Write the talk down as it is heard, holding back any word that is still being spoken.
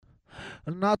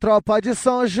Na tropa de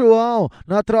São João,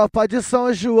 na tropa de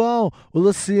São João, o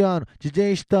Luciano,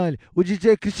 DJ Stanley, o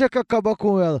DJ Christian que acaba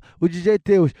com ela, o DJ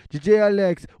Teus, DJ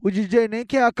Alex, o DJ nem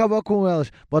quer acabar com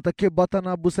elas, bota que bota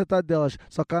na buceta delas,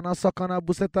 soca na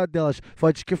buceta delas,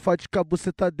 fode com a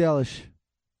buceta delas.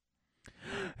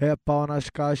 É pau nas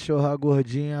cachorra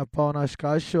gordinha, pau nas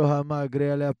cachorra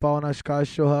magrela, é pau nas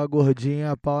cachorra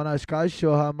gordinha, pau nas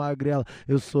cachorra magrela.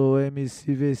 Eu sou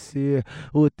MCVC,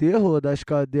 o terror das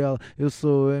cadelas. Eu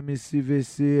sou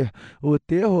MCVC, o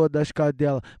terror das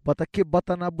cadelas. Bota que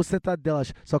bota na buceta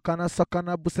delas, soca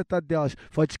na buceta delas,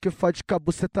 fode com a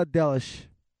buceta delas.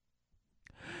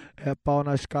 É pau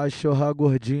nas cachorra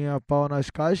gordinha, pau nas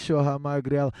cachorra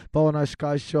magrela, pau nas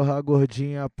cachorra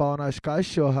gordinha, pau nas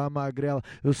cachorra magrela.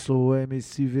 Eu sou o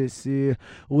MCVC,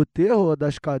 o terror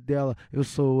das cadelas. Eu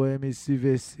sou o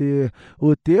MCVC,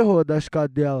 o terror das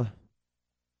cadelas.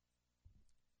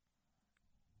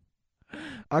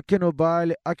 Aqui no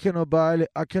baile, aqui no baile,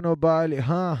 aqui no baile,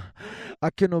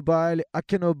 aqui no baile,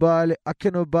 aqui no baile, aqui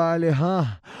no baile,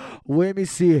 o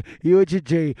MC e o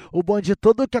DJ, o bonde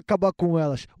todo que acaba com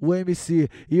elas. O MC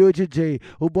e o DJ,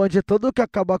 o bonde todo que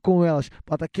acaba com elas.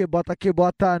 Bota que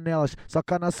bota nelas.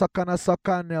 Soca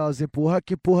nelas. Empurra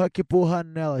que empurra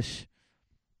nelas.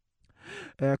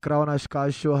 É crau nas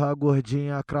cachorra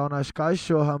gordinha, crau nas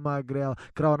cachorra magrela,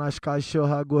 crau nas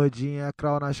cachorra gordinha,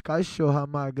 crau nas cachorra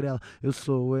magrela. Eu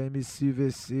sou o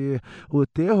MCVC, o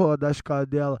terror das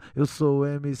cadelas. Eu sou o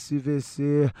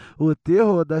MCVC, o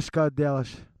terror das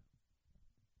cadelas.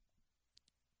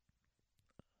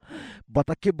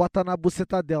 Bota que bota na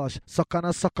buceta delas, soca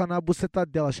na buceta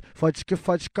delas, fode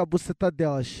com a buceta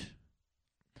delas.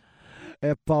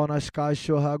 É pau nas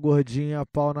cachorra gordinha,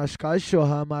 pau nas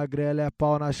cachorra magrela, é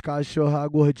pau nas cachorra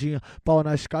gordinha, pau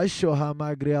nas cachorra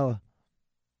magrela.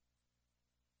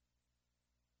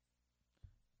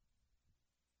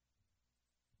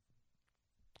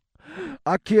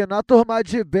 Aqui na turma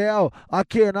de Bel,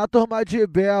 aqui na turma de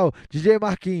Bel, DJ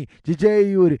Marquinhos,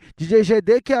 DJ Yuri, DJ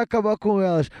GD que acaba com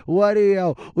elas, o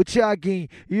Ariel, o Thiaguinho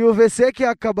e o VC que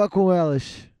acaba com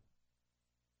elas.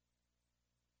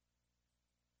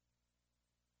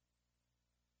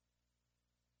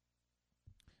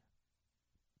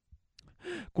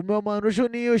 Com meu mano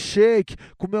Juninho Shake,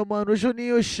 com meu mano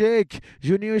Juninho Shake,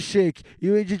 Juninho Shake e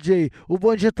o DJ, o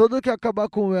bonde todo que acaba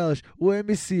com elas, o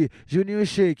MC, Juninho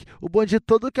Shake, o bonde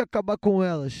todo que acaba com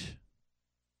elas.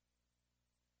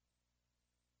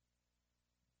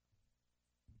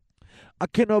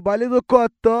 Aqui no baile do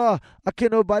Cotó, aqui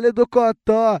no baile do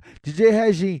Cotó, DJ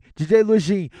Regin, DJ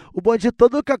Lugin, o bonde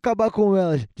todo que acaba com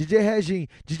elas, DJ Regin,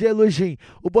 DJ Lugin,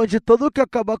 o bonde todo que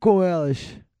acaba com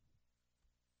elas.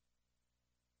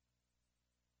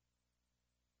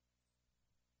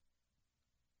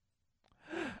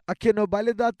 Aqui no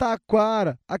baile da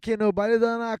Taquara, aqui no baile da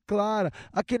Ana Clara,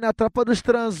 aqui na tropa dos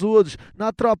transudos,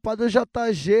 na tropa do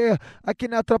JG, aqui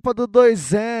na tropa do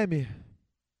 2M.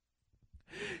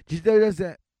 DJ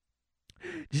 2M,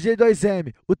 DJ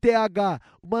 2M, o TH,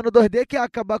 o Mano 2D que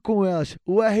acaba com elas,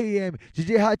 o RM,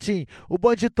 DJ Ratim, o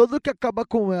bonde todo que acaba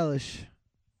com elas.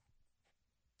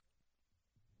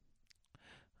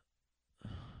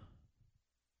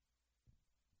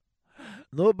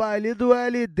 No baile do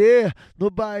LD, no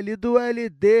baile do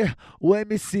LD, o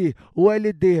MC, o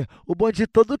LD, o bonde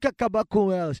todo que acaba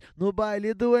com elas. No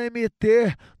baile do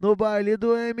MT, no baile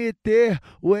do MT,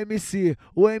 o MC,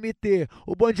 o MT,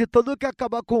 o bonde todo que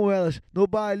acaba com elas. No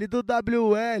baile do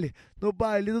WL, no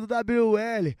baile do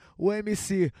WL, o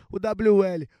MC, o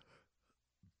WL,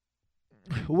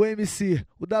 o MC,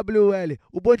 o WL,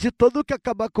 o bonde todo que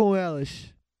acaba com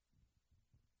elas.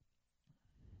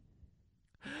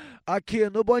 Aqui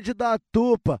no bonde da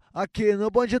Tupa, aqui no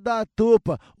bonde da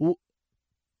Tupa,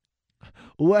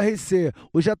 o RC,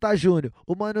 o J Júnior,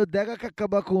 o Mano Dega que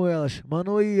acaba com elas,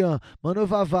 Mano Ian, Mano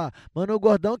Vavá, Mano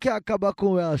Gordão que acaba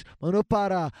com elas, Mano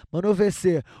Pará, Mano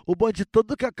VC, o bonde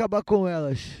todo que acaba com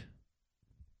elas.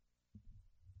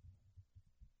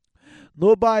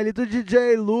 No baile do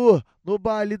DJ Lu, no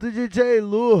baile do DJ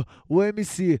Lu, o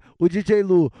MC, o DJ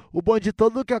Lu, o bonde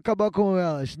todo que acaba com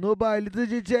elas. No baile do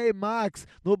DJ Max,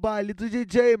 no baile do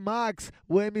DJ Max,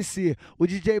 o MC, o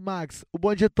DJ Max, o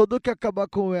bonde todo que acaba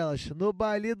com elas. No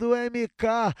baile do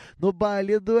MK, no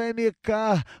baile do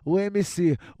MK, o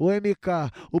MC, o MK,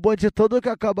 o bonde todo que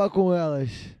acaba com elas.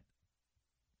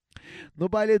 no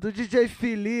baile do DJ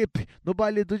Felipe, no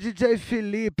baile do DJ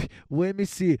Felipe, o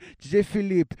MC, DJ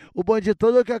Felipe, o bonde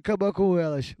todo que acaba com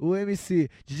elas, o MC,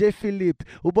 DJ Felipe,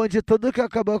 o bonde todo que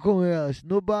acaba com elas,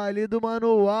 no baile do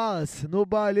Mano Wallace, no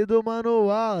baile do Mano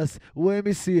Wallace, o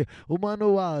MC, o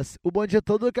Mano Wallace, o bonde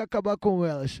todo que acaba com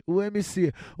elas, o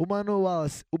MC, o Mano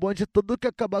Wallace, o bonde todo que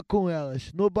acaba com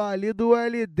elas, no baile do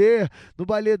LD, no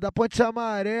baile da Ponte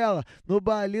Amarela, no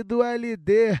baile do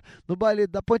LD, no baile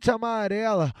da Ponte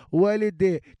Amarela, o LD,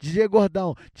 DJ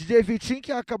Gordão, DJ Vitinho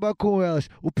que acaba com elas,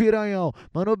 o Piranhão,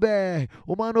 Mano BR,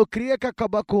 o Mano Cria que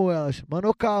acaba com elas,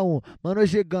 Mano K1, Mano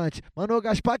Gigante, Mano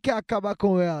Gaspar que acaba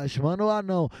com elas, Mano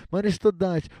Anão, Mano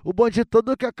Estudante, o bonde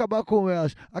todo que acaba com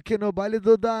elas, aqui no baile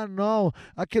do Danão,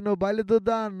 aqui no baile do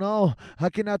Danão,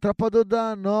 aqui na tropa do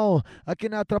Danão, aqui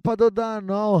na tropa do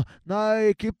Danão, na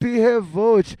equipe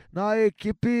Revolt, na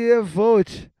equipe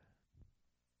Revolt.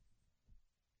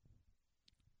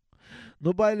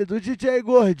 No baile do DJ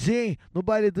Gordinho, no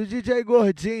baile do DJ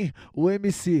Gordinho, o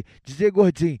MC, DJ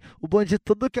Gordinho, o bonde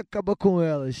todo que acaba com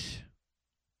elas.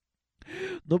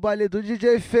 No baile do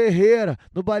DJ Ferreira,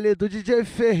 no baile do DJ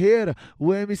Ferreira,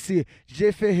 o MC,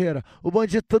 DJ Ferreira, o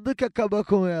bonde todo que acaba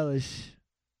com elas.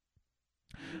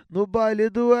 No baile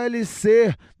do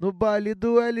LC, no baile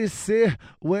do LC,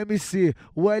 o MC,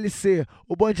 o LC,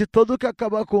 o bonde todo que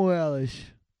acaba com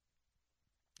elas.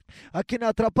 Aqui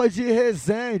na tropa de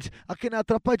Resende, aqui na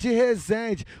tropa de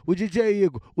Resende, o DJ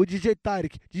Igor, o DJ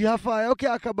Tarek, de Rafael que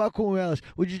acaba com elas,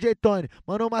 o DJ Tony,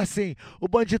 Mano Marcinho, o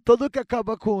bonde todo que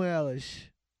acaba com elas.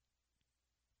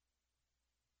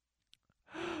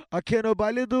 Aqui no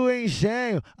baile do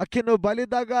Engenho, aqui no baile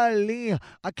da Galinha,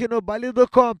 aqui no baile do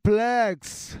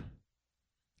Complexo.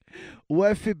 O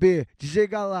FB, DJ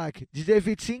Galac, DJ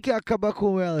Vitinho que acaba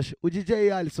com elas, o DJ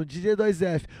Alisson, DJ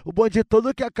 2F, o bonde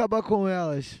todo que acaba com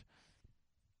elas.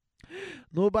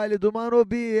 No baile do Mano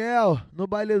Biel, no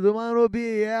baile do Mano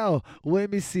Biel, o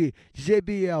MC, DJ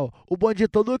Biel, o bonde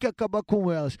todo que acaba com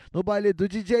elas. No baile do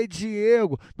DJ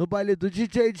Diego, no baile do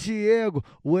DJ Diego,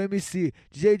 o MC,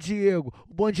 DJ Diego,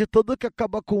 o bonde todo que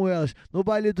acaba com elas. No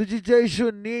baile do DJ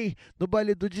Juninho, no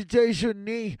baile do DJ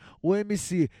Juninho, o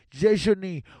MC, DJ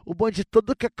Juninho, o bonde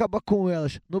todo que acaba com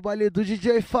elas. No baile do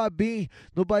DJ Fabinho,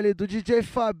 no baile do DJ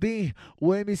Fabinho,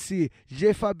 o MC,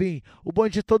 DJ Fabinho, o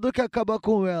bonde todo que acaba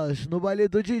com elas. No baile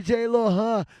do DJ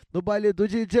Lohan, no baile do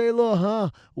DJ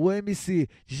Lohan, o MC,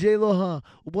 DJ Lohan,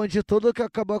 o bonde todo que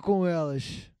acaba com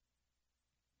elas.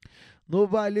 No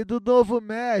baile do Novo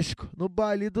México, no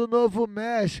baile do Novo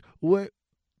México,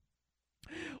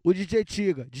 o DJ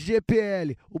Tiga, DJ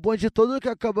PL, o bonde todo que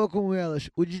acaba com elas.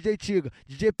 O DJ Tiga,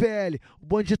 DJ PL, o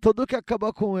bonde todo que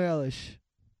acaba com elas.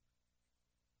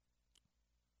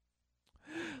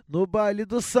 No baile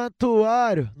do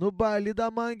Santuário, no baile da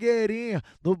Mangueirinha,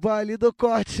 no baile do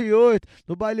Corte 8,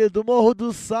 no baile do Morro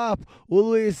do Sapo, o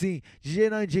Luizinho, DJ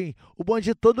Nandinho, o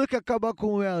bonde todo que acaba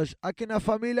com elas. Aqui na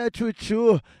família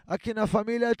Chuchu, aqui na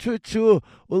família Chuchu,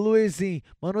 o Luizinho,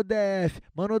 Mano DF,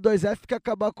 Mano 2F que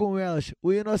acaba com elas.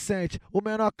 O Inocente, o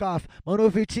Menor Caf, Mano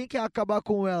Vitinho que acaba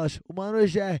com elas. O Mano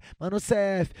GR, Mano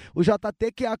CF, o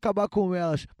JT que acaba com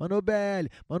elas. Mano BL,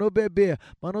 Mano BB,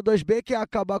 Mano 2B que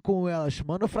acaba com elas.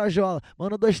 Mano Frajola,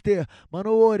 Mano 2T,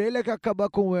 Mano Orelha que acaba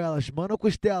com elas. Mano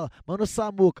Costela, Mano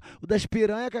Samuca, o das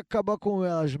Piranha que acaba com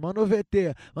elas. Mano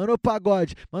VT, Mano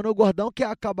Pagode, Mano Gordão que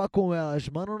acaba com elas.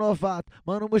 Mano Novato,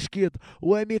 Mano Mosquito,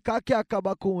 o MK que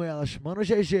acaba com elas. Mano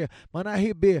GG, Mano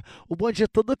RB, o bonde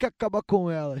todo que acaba com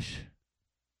elas.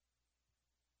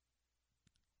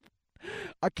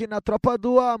 Aqui na tropa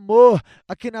do amor,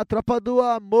 aqui na tropa do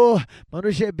amor,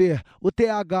 Mano GB, o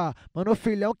TH, Mano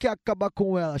Filhão que acaba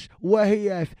com elas, o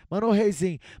RF, Mano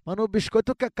Reizinho, Mano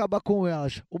Biscoito que acaba com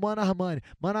elas, o Mano Armani,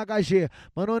 Mano HG,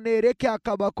 Mano Nerê que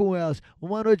acaba com elas, o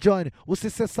Mano Johnny, o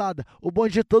Cicessada, o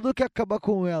bonde todo que acaba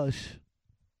com elas.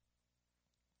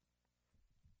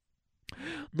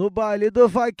 No baile do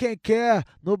Vai Quem Quer,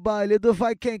 no baile do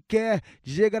Vai Quem Quer,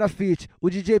 DJ Grafite, o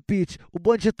DJ Pete, o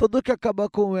bonde todo que acaba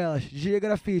com elas. DJ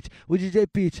Grafite, o DJ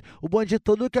Pete, o bonde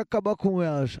todo que acaba com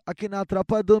elas. Aqui na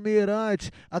tropa do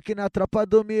Mirante, aqui na tropa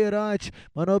do Mirante,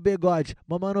 Mano Bigode,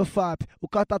 Mano Fap, o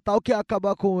Catatal que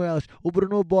acaba com elas. O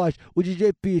Bruno Borges, o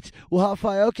DJ Pete, o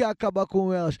Rafael que acaba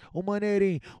com elas. O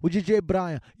Maneirinho, o DJ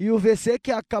Brian e o VC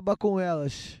que acaba com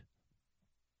elas.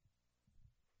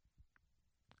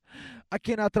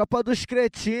 Aqui na tropa dos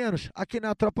cretinos, aqui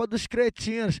na tropa dos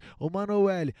cretinos, o Mano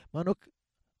L,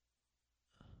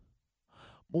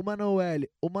 o Mano L,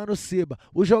 o Mano Ciba,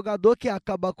 o jogador que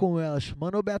acaba com elas,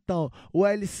 Mano Betão, o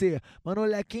LC, Mano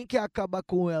Lequim que acaba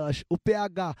com elas, o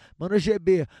PH, Mano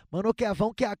GB, Mano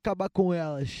Kevão que acaba com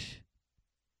elas.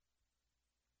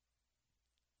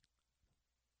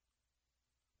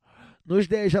 nos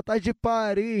DJs de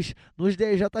Paris, nos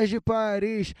DJs de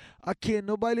Paris, aqui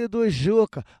no baile do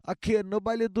Juca, aqui no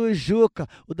baile do Juca,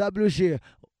 o WG,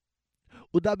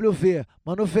 o WV,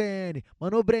 mano VN,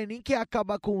 mano o Brenin que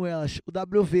acaba com elas,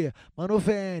 o WV, mano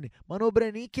VN, mano o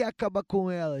Brenin que acaba com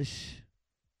elas.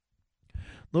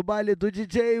 No baile do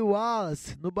DJ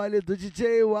Wallace, no baile do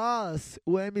DJ Wallace,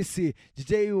 o MC,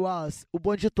 DJ Wallace, o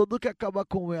bonde todo que acaba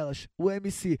com elas. O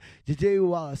MC, DJ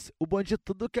Wallace, o bonde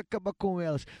todo que acaba com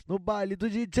elas. No baile do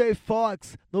DJ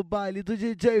Fox, no baile do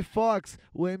DJ Fox,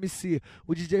 o MC,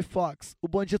 o DJ Fox, o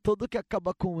bonde todo que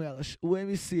acaba com elas. O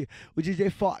MC, o DJ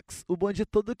Fox, o bonde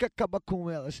todo que acaba com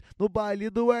elas. No baile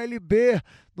do LB,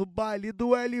 no baile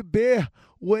do LB,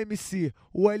 o MC,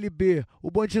 o LB,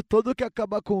 o bonde todo que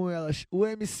acaba com elas. O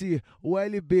MC, o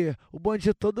LB, o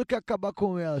bonde todo que acaba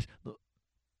com elas.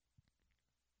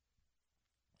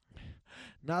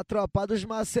 Na tropa dos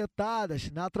macetadas,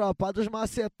 na tropa dos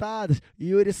macetadas,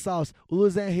 Yuri Salsa, o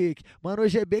Luiz Henrique, mano o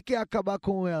GB que acaba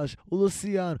com elas, o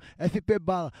Luciano, FP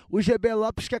Bala, o GB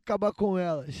Lopes que acaba com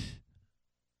elas.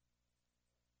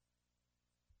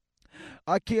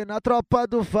 Aqui na tropa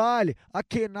do Vale,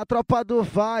 aqui na tropa do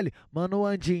Vale, mano o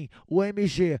Andim, o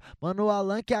MG, mano o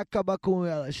Alan que acaba com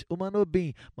elas, o mano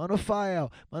Bim, mano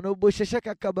Fael, mano o Bochecha que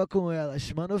acaba com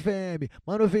elas, mano VM,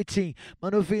 mano Vitim,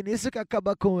 mano Vinícius que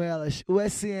acaba com elas, o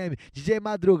SM, DJ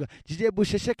Madruga, DJ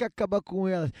Bochecha que acaba com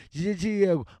elas, DJ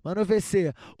Diego, mano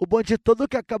VC, o bonde todo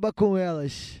que acaba com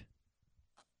elas.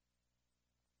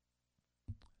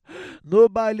 No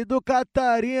baile do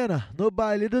Catarina, no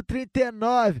baile do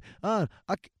 39,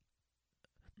 aqui,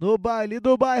 no baile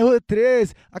do bairro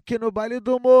 13, aqui no baile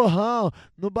do Morrão,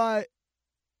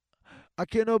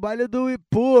 aqui no baile do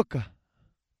Ipuca.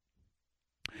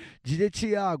 DJ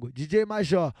Thiago, DJ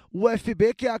Major, o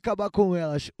FB que acaba com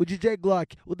elas, o DJ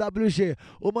Glock, o WG,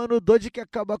 o Mano Dodge que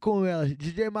acaba com elas,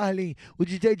 DJ Marlin, o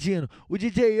DJ Dino, o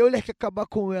DJ Euler que acaba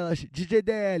com elas, DJ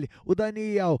DL, o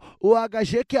Daniel, o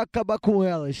HG que acaba com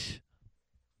elas.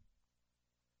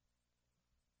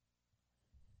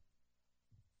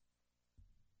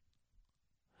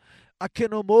 Aqui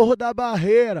no Morro da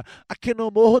Barreira, aqui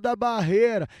no Morro da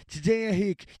Barreira, DJ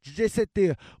Henrique, DJ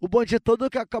CT, o bonde todo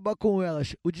que acaba com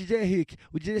elas, o DJ Henrique,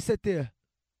 o DJ CT.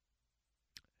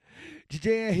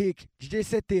 DJ Henrique, DJ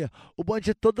CT, o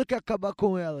bonde todo que acaba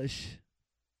com elas.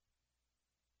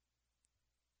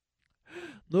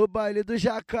 No baile do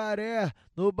Jacaré,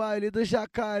 no baile do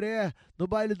Jacaré, no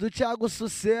baile do Thiago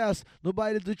Sucesso, no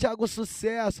baile do Thiago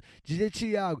Sucesso, DJ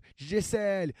Thiago, DJ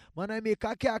CL, mano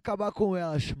MK que acaba com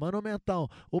elas, mano Mentão,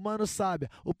 o mano Sábia,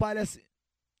 o palhacinho.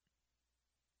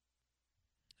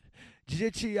 DJ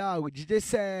Thiago, DJ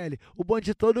CL, o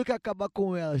bonde todo que acaba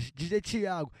com elas. DJ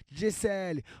Thiago, DJ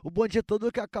CL, o bonde todo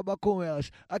que acaba com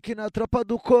elas. Aqui na tropa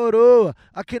do Coroa,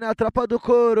 aqui na tropa do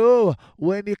Coroa,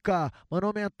 o MK,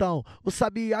 mano Mentão, o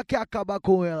Sabiá que acaba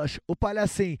com elas. O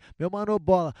Palhacinho, meu mano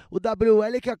Bola, o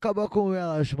WL que acaba com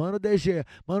elas. Mano DG,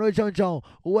 mano John John,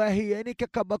 o RN que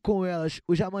acaba com elas.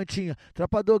 O Jamantinha,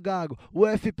 tropa do Gago, o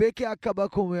FP que acaba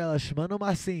com elas. Mano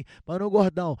Marcinho, mano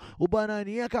Gordão, o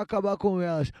Bananinha que acaba com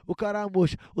elas. O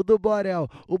Caramujo, o do Borel,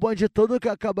 o bonde todo que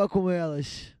acaba com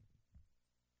elas.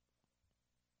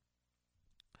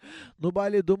 No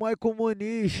baile do Maicon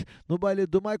Muniz, no baile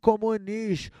do Maicon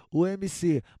Muniz, o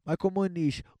MC, Maicon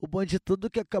Muniz, o bonde tudo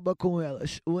que acaba com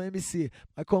elas. O MC,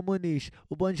 Maicon Muniz,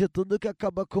 o bonde tudo que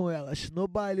acaba com elas. No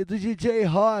baile do DJ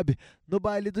Rob, no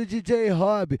baile do DJ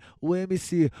Rob, o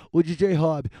MC, o DJ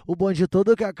Rob, o bonde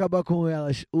todo que acaba com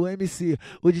elas. O MC,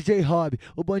 o DJ Rob,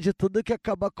 o bonde tudo que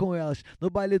acaba com elas. No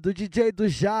baile do DJ do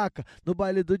Jaca, no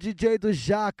baile do DJ do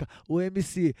Jaca, o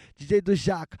MC, DJ do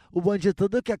Jaca, o bonde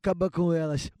todo que acaba com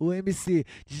elas. O MC,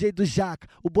 DJ do Jaca,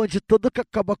 o bonde todo que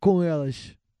acaba com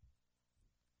elas.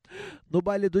 No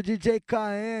baile do DJ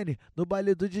KN, no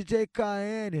baile do DJ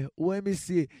KN, o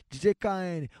MC, DJ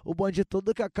KN, o bonde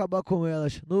todo que acaba com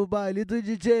elas. No baile do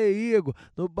DJ Igor,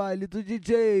 no baile do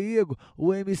DJ Igor,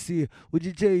 o MC, o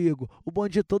DJ Igor, o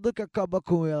bonde todo que acaba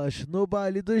com elas. No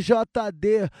baile do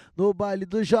JD, no baile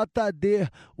do JD,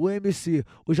 o MC,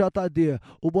 o JD,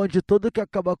 o bonde todo que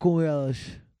acaba com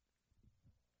elas.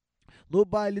 No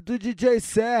baile do DJ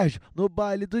Sérgio, no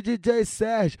baile do DJ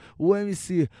Sérgio, o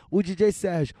MC, o DJ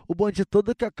Sérgio, o bonde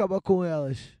todo que acaba com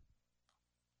elas.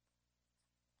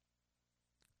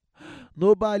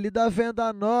 No baile da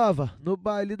Venda Nova, no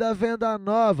baile da Venda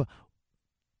Nova,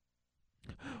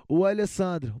 o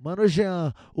Alessandro, mano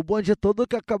Jean, o bonde todo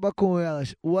que acaba com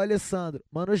elas. O Alessandro,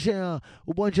 mano Jean,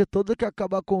 o bonde todo que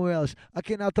acaba com elas.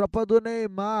 Aqui na tropa do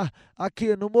Neymar,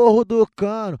 aqui no Morro do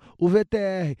Cano, o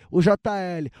VTR, o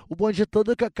JL, o bonde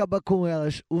todo que acaba com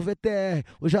elas. O VTR,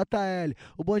 o JL,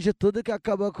 o bonde todo que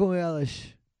acaba com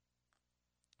elas.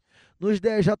 nos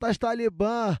DJs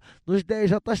Talibã, nos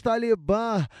DJs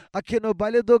Talibã, aqui no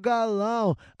baile do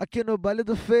Galão, aqui no baile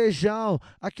do Feijão,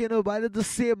 aqui no baile do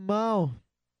Simão.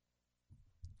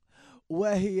 O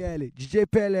RL, DJ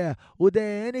Pelé, o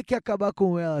DN que acaba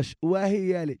com elas. O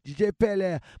RL, DJ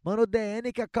Pelé, mano, o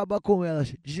DN que acaba com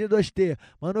elas. DJ 2T,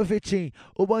 mano, Vitinho,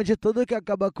 o bonde todo que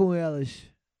acaba com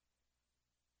elas.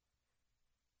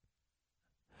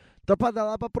 Tropa da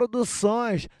Lapa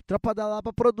Produções, Tropa da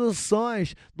Lapa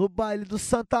Produções, no baile do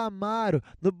Santa Amaro,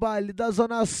 no baile da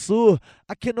Zona Sul,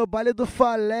 aqui no baile do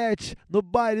Falete, no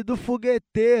baile do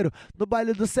Fogueteiro, no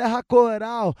baile do Serra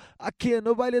Coral, aqui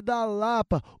no baile da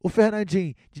Lapa, o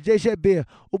Fernandinho, DJ GB,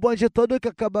 o bonde todo que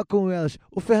acaba com elas,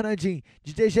 o Fernandinho,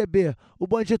 DJ GB, o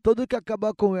bonde todo que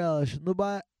acaba com elas, no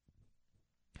baile...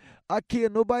 Aqui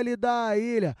no baile da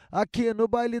ilha, aqui no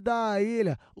baile da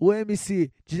ilha, o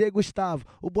MC, DJ Gustavo,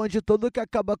 o bonde todo que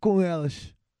acaba com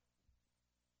elas.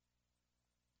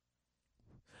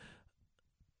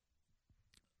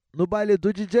 No baile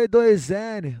do DJ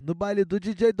 2N, no baile do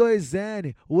DJ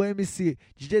 2N, o MC,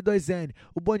 DJ 2N,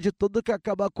 o bonde todo que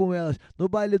acaba com elas. No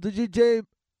baile do DJ...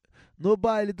 No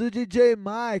baile do DJ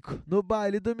Maico, no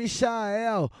baile do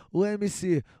Michael, o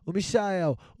MC, o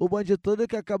Michael, o bonde todo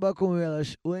que acaba com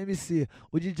elas. O MC,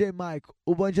 o DJ Maico,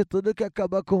 o bonde todo que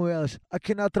acaba com elas.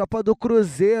 Aqui na tropa do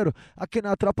Cruzeiro, aqui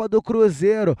na tropa do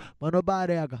Cruzeiro. Mano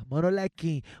Barega, mano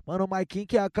Lequim, mano Maiquinho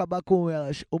que acaba com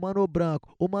elas. O mano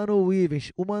Branco, o mano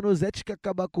Ivens, o mano Zete que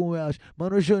acaba com elas.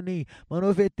 Mano Juninho,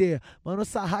 mano VT, mano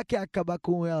Sarra que acaba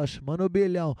com elas. Mano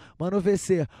Bilhão, mano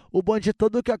VC, o bonde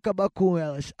todo que acaba com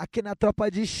elas. Aqui na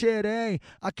tropa de Xerém,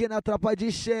 aqui na tropa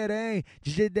de Xerém,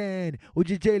 DJ DN, o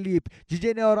DJ Lipe,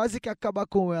 DJ Neurose que acaba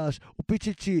com elas, o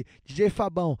Pititi, DJ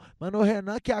Fabão, mano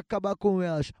Renan que acaba com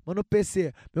elas, mano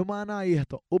PC, meu mano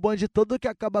Ayrton, o bonde todo que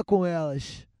acaba com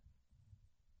elas.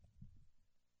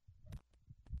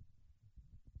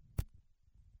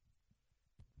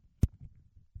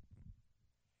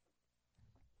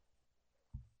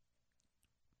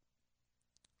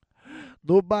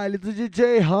 No baile do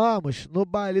DJ Ramos, no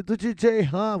baile do DJ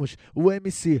Ramos, o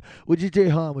MC, o DJ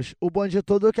Ramos, o bonde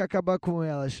todo que acaba com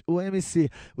elas. O MC,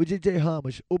 o DJ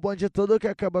Ramos, o bonde todo que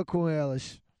acaba com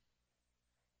elas.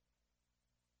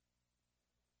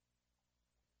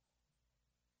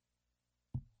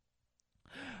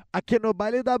 Aqui no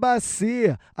baile da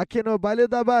Bacia, aqui no baile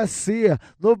da Bacia,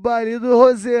 no baile do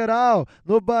Roseral,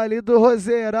 no baile do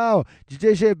Roseral,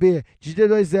 DJ GB, DJ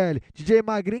 2L, DJ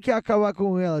Magrinho que acaba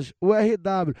com elas, o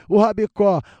RW, o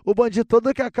Rabicó, o bonde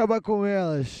todo que acaba com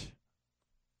elas.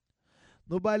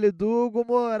 No baile do Hugo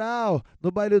Moral, no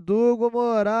baile do Hugo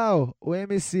Moral, o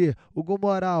MC, Hugo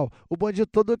Moral, o bonde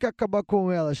todo que acaba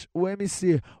com elas, o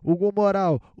MC, Hugo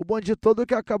Moral, o bonde todo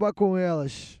que acaba com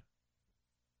elas.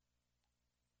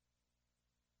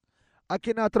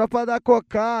 Aqui na tropa da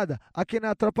cocada, aqui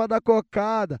na tropa da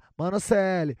cocada, mano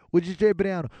CL, o DJ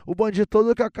Breno, o bonde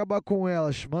todo que acaba com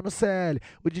elas, mano CL,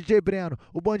 o DJ Breno,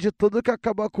 o bonde todo que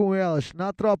acaba com elas,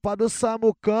 na tropa do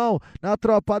Samucão, na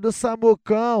tropa do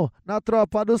Samucão, na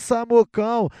tropa do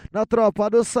Samucão, na tropa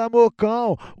do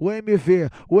Samucão, o MV,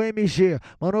 o MG,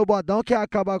 mano o Bodão que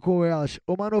acaba com elas,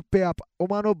 o mano Peppa, o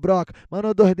mano Broca,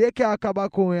 mano 2D que acaba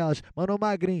com elas, mano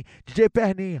Magrinho, DJ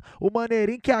Perninha, o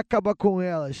maneirinho que acaba com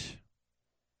elas.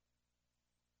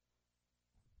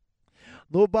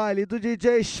 No baile do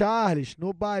DJ Charles,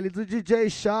 no baile do DJ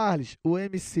Charles, o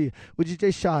MC, o DJ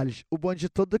Charles, o bonde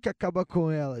todo que acaba com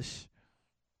elas.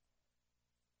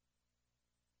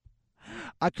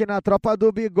 Aqui na tropa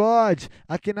do bigode,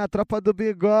 aqui na tropa do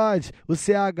bigode, o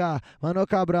CH, mano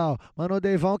Cabral, mano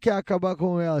Deivão que acaba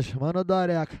com elas, mano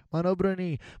Doreca, mano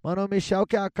Bruninho, mano Michel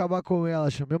que acaba com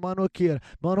elas, meu mano Kira,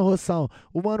 mano Rossão,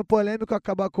 o mano Polêmico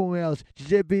acaba com elas,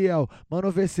 DJ Biel, mano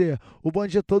VC, o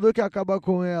bonde todo que acaba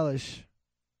com elas.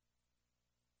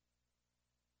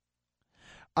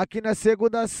 Aqui na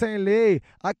Segunda Sem Lei,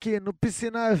 aqui no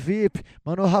Piscina VIP,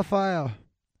 mano Rafael.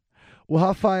 O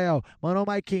Rafael, mano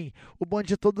Maiquinho, o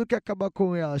bonde todo que acaba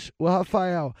com elas. O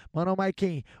Rafael, mano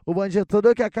Maiquinho, o bonde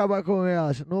todo que acaba com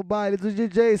elas. No baile do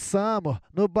DJ Summer,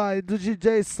 no baile do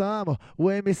DJ Summer,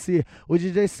 o MC, o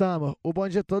DJ Summer, o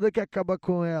bonde todo que acaba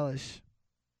com elas.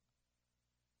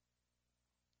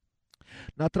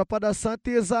 Na tropa da Santa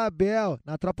Isabel,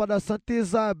 na tropa da Santa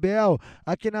Isabel,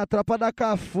 aqui na tropa da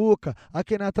Cafuca,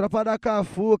 aqui na tropa da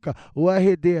Cafuca, o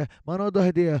RD, mano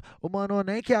 2D, o mano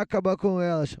Nem que acaba com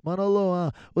elas, mano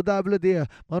Luan, o WD,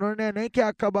 mano Neném que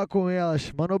acaba com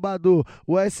elas, mano Badu,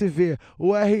 o SV,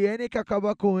 o RN que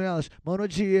acaba com elas, mano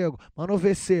Diego, mano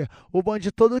VC, o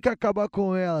bonde todo que acaba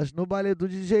com elas, no baile do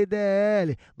DJ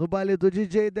DL, no baile do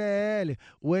DJ DL,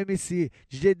 o MC,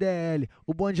 DJ DL,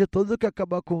 o bonde todo que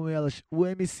acaba com elas, o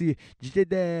MC DJ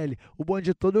DL, o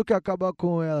bonde todo que acaba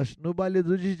com elas. No baile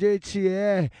do DJ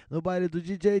TR, no baile do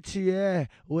DJ TR,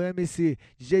 o MC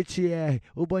DJ TR,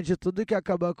 o bonde todo que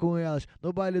acaba com elas.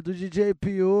 No baile do DJ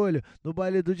Piolho, no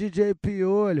baile do DJ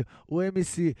Piolho, o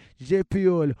MC DJ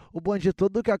Piolho, o bonde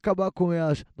todo que acaba com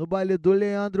elas. No baile do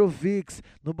Leandro Vix,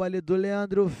 no baile do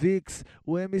Leandro Vix,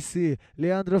 o MC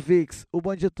Leandro Vix, o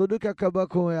bonde todo que acaba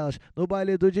com elas. No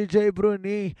baile do DJ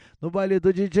Bruninho, no baile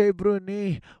do DJ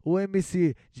Bruninho, o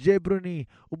MC DJ Bruninho,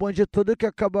 o bonde todo que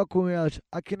acaba com elas.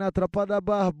 Aqui na Tropa da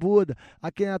Barbuda,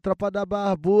 aqui na Tropa da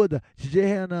Barbuda, DJ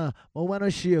Renan, o Mano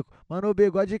Chico, Mano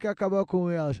Bigode que acaba com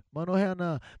elas, Mano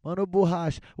Renan, Mano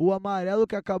Borracha, o Amarelo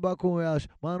que acaba com elas,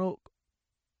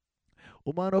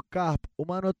 o Mano Carpo, o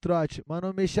Mano Trote,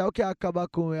 Mano Michel que acaba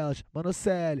com elas, Mano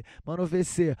CL, Mano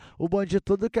VC, o bonde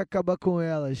todo que acaba com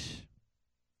elas.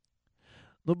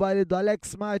 No baile do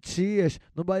Alex Matias,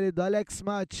 no baile do Alex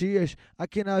Matias,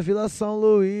 aqui na Vila São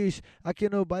Luís, aqui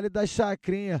no baile da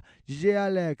Chacrinha, DJ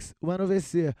Alex, o Mano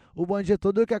VC, o bonde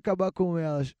todo que acaba com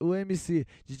elas, o MC,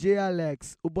 DJ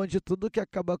Alex, o bonde todo que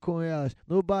acaba com elas.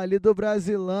 No baile do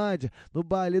Brasilândia, no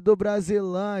baile do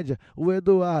Brasilândia, o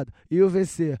Eduardo e o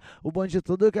VC, o bonde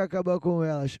todo que acaba com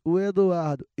elas, o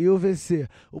Eduardo e o VC,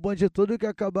 o bonde todo que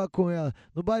acaba com elas.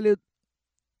 No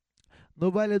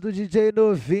baile do DJ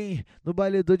Novinho, no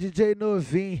baile do DJ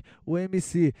Novinho, o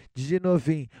MC DJ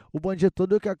Novinho, o bonde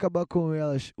todo que acaba com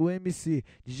elas, o MC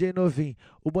DJ Novinho,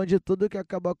 o bonde todo que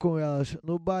acaba com elas.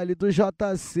 No baile do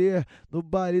JC, no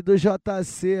baile do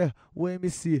JC, o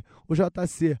MC, o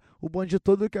JC, o bonde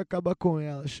todo que acaba com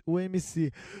elas, o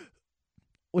MC,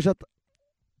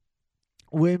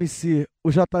 o MC,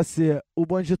 o JC, o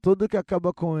bonde todo que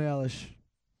acaba com elas.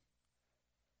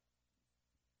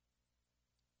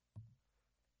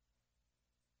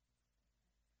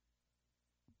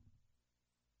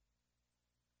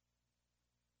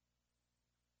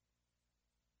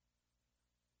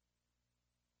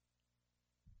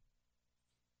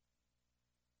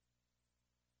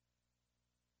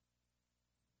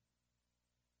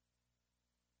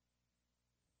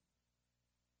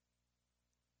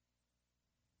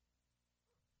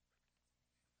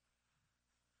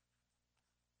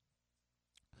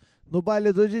 No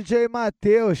baile do DJ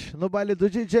Matheus, no baile do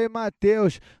DJ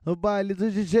Matheus, no baile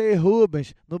do DJ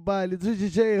Rubens, no baile do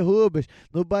DJ Rubens,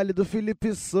 no baile do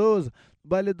Felipe Souza, no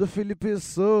baile do Felipe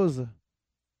Souza.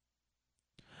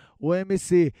 O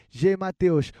MC, DJ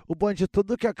Matheus, o bonde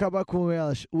todo que acaba com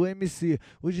elas, o MC,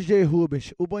 o DJ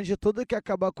Rubens, o bonde todo que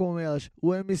acaba com elas,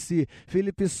 o MC,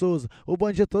 Felipe Souza, o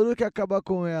bonde todo que acaba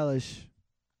com elas.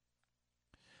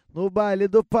 No baile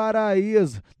do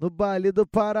Paraíso, no baile do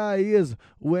Paraíso,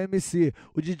 o MC,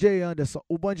 o DJ Anderson,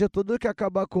 o bonde todo que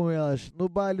acaba com elas. No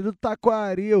baile do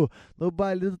Taquaril, no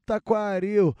baile do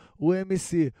Taquaril, o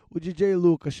MC, o DJ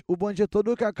Lucas, o bonde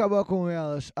todo que acaba com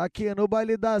elas. Aqui no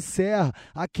baile da Serra,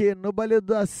 aqui no baile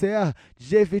da Serra,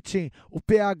 DJ Vitinho, o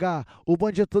PH, o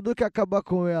bonde todo que acaba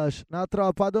com elas. Na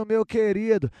tropa do meu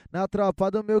querido, na tropa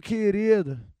do meu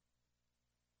querido.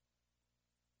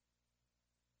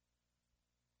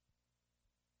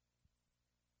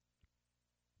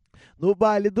 No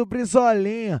baile do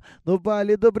Brizolinha, no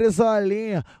baile do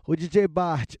Brizolinha, o DJ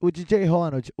Bart, o DJ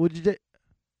Ronald, o DJ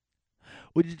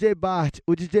Bart,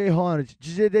 o DJ Ronald,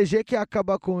 DJ DG que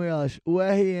acaba com elas, o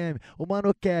RM, o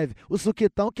Mano Kev, o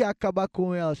Suquitão que acaba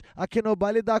com elas. Aqui no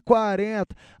baile da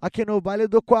 40, aqui no baile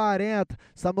do 40,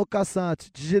 Samuca Santos,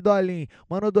 DJ Dolinho,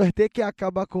 Mano 2T que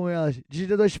acaba com elas,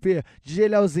 DJ 2P, DJ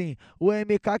Leozinho, o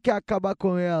MK que acaba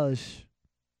com elas.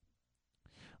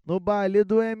 No baile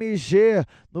do MG,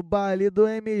 no baile do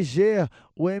MG,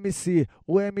 o MC,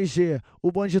 o MG,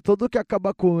 o bonde todo que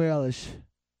acaba com elas.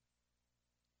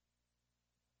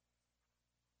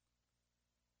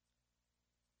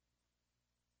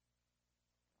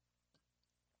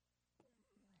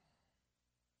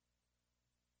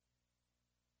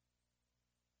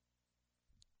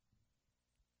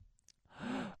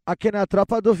 Aqui na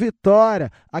tropa do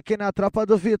Vitória, aqui na tropa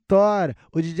do Vitória,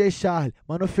 o DJ Charlie,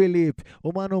 Mano Felipe,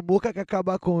 o Mano Muca que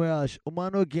acaba com elas, o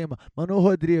Mano Guima, Mano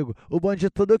Rodrigo, o bonde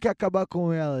todo que acaba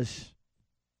com elas.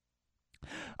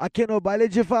 Aqui no baile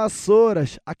de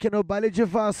Vassouras, aqui no baile de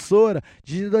Vassoura,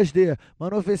 DJ 2D,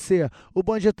 Mano VC, o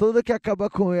bonde todo que acaba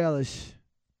com elas.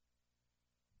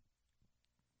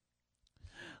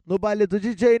 No baile do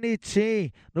DJ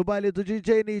Nitim, no baile do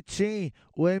DJ Nitim,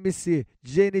 o MC,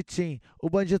 DJ Nitim, o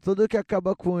bonde todo que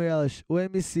acaba com elas, o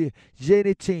MC, DJ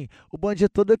Nitim, o bonde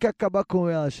todo que acaba com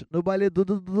elas. No baile do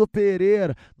Dudu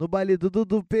Pereira, no baile do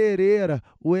Dudu Pereira,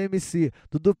 o MC,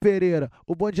 Dudu Pereira,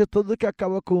 o bonde todo que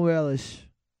acaba com elas.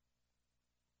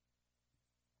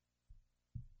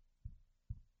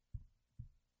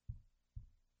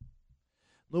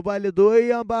 No baile do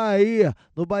Iambaía,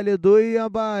 no baile do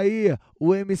Iambaía,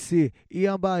 o MC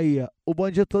Iambaía, o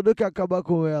bonde todo que acaba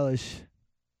com elas.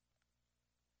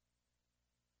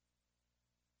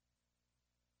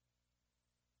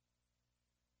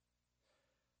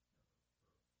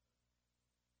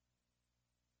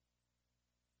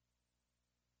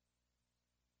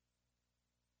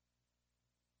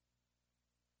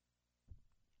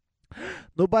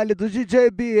 No baile do DJ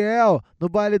Biel, no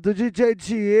baile do DJ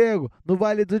Diego, no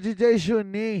baile do DJ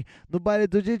Juninho, no baile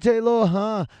do DJ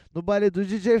Lohan, no baile do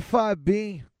DJ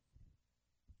Fabinho.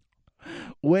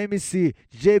 O MC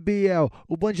DJ Biel,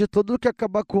 o bonde todo que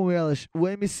acaba com elas. O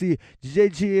MC DJ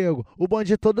Diego, o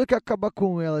bonde todo que acaba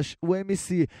com elas. O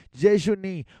MC DJ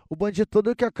Juninho, o bonde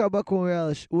todo que acaba com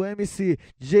elas. O MC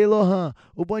DJ Lohan,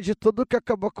 o bonde todo que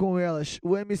acaba com elas.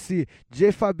 O MC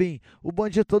DJ Fabinho, o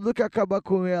bonde todo que acaba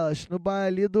com elas. No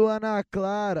baile do Ana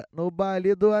Clara, no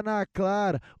baile do Ana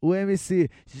Clara. O MC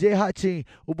DJ Ratinho,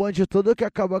 o bonde todo que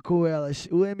acaba com elas.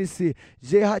 O MC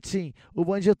DJ Ratinho, o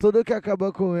bonde todo que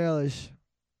acaba com elas.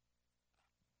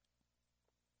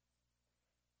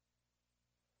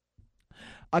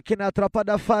 Aqui na tropa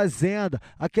da fazenda,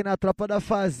 aqui na tropa da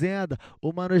fazenda,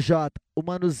 o Mano J, o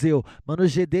Mano Zeu, Mano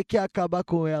GD que acaba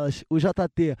com elas, o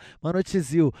JT, Mano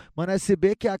Tizil, Mano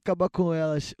SB que acaba com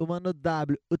elas, o Mano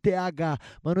W, o TH,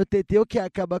 Mano TT o que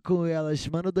acaba com elas,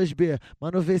 Mano 2B,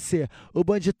 Mano VC, o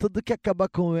bonde tudo que acaba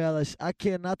com elas,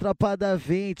 aqui na tropa da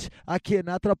 20, aqui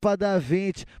na tropa da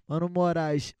 20, Mano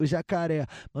Moraes, o Jacaré,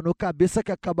 Mano Cabeça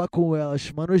que acaba com elas,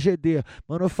 Mano GD,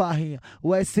 Mano Farrinha,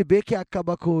 o SB que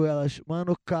acaba com elas,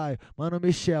 Mano Caio, Mano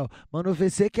Michel, Mano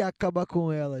VC que acaba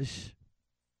com elas.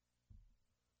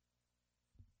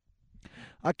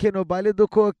 Aqui no baile do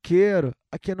coqueiro,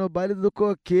 aqui no baile do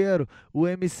coqueiro, o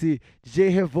MC DJ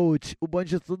Revolt, o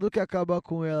bonde tudo que acaba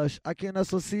com elas. Aqui na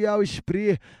Social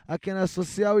Spree, aqui na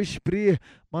Social Spree,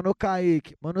 Mano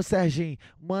Kaique, Mano Serginho,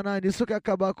 Mano Anísio que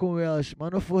acaba com elas.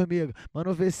 Mano Formiga,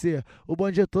 Mano VC, o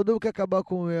bonde todo que acaba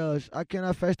com elas. Aqui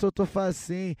na festa eu tô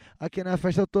facinho, aqui na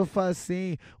festa eu tô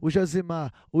facinho. O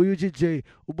Josimar, o Will DJ,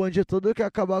 o bonde todo que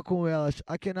acaba com elas.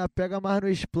 Aqui na pega mais no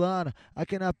Esplana,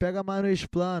 aqui na pega mais no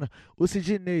Esplana. O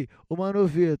Sidney, o Mano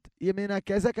Vitor e a mina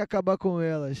Kézia que acaba com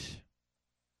elas.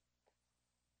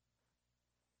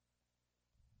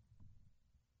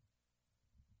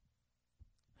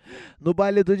 No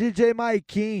baile do DJ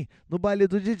Maikin, no baile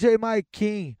do DJ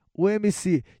Maikin, o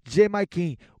MC DJ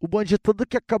Maikin, o bonde todo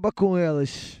que acaba com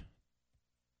elas.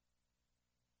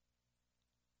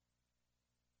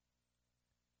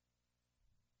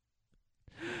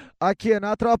 Aqui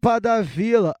na tropa da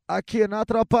vila, aqui na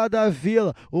tropa da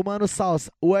vila, o Mano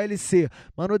Salsa, o LC,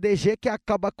 Mano DG que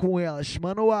acaba com elas,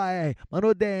 Mano AR,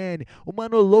 Mano DN, o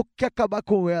Mano Louco que acaba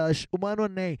com elas, o Mano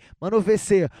NEM, Mano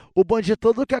VC, o bonde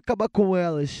todo que acaba com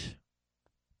elas.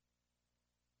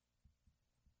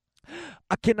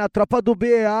 Aqui na tropa do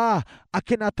BA,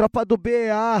 aqui na tropa do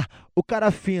BA, o cara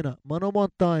fina, Mano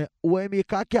Montanha, o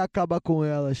MK que acaba com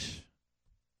elas.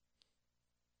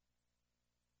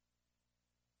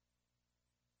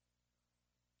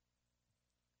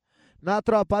 Na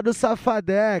tropa do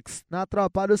Safadex, na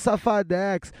tropa do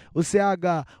Safadex, o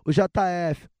CH, o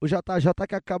JF, o JJ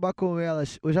que acaba com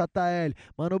elas, o JL,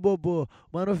 Mano Bobô,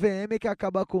 Mano VM que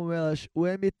acaba com elas, o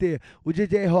MT, o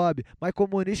DJ Rob, Michael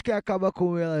Muniz que acaba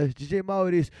com elas, DJ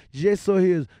Maurício, DJ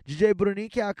Sorriso, DJ Bruninho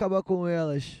que acaba com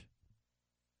elas.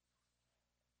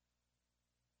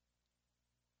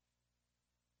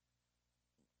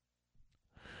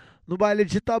 No baile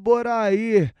de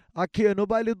Itaboraí, aqui no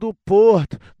baile do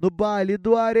Porto, no baile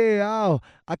do Areal,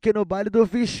 aqui no baile do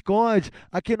Visconde,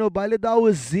 aqui no baile da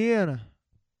Usina.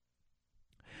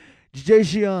 DJ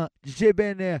Jean, DJ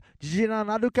Bené, DJ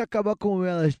Nanado que acaba com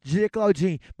elas, DJ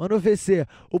Claudinho, Mano VC,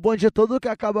 o bonde todo que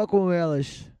acaba com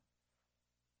elas.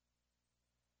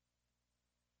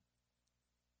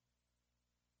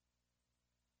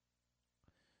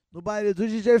 No baile do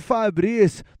DJ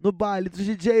Fabrício, no baile do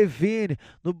DJ Vini,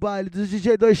 no baile do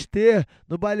DJ 2T,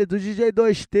 no baile do DJ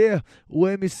 2T, o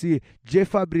MC DJ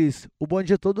Fabrício, o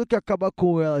bonde todo que acaba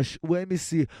com elas, o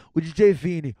MC, o DJ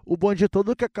Vini, o bonde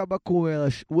todo que acaba com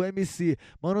elas, o MC,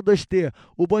 Mano 2T,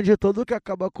 o bonde todo que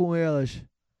acaba com elas.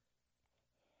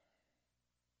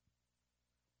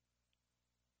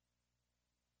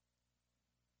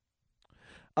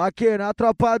 Aqui na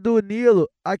tropa do Nilo,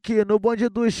 aqui no bonde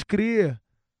dos Cria.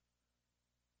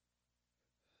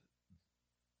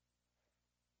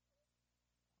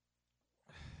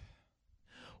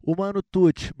 o Mano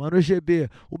Tuti, Mano GB,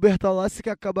 o Bertolossi que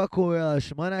acaba com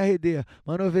elas, Mano RD,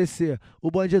 Mano VC, o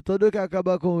bonde todo que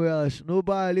acaba com elas, no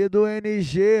baile do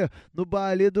NG, no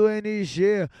baile do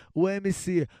NG, o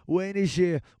MC, o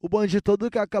NG, o bonde todo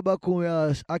que acaba com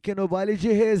elas, aqui no baile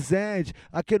de Resende,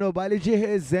 aqui no baile de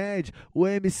Resende, o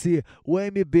MC, o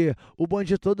MB, o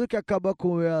bonde todo que acaba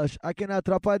com elas, aqui na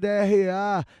tropa da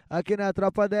RA, aqui na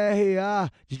tropa da RA,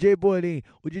 DJ Bolim,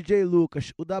 o DJ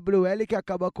Lucas, o WL que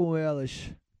acaba com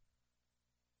elas.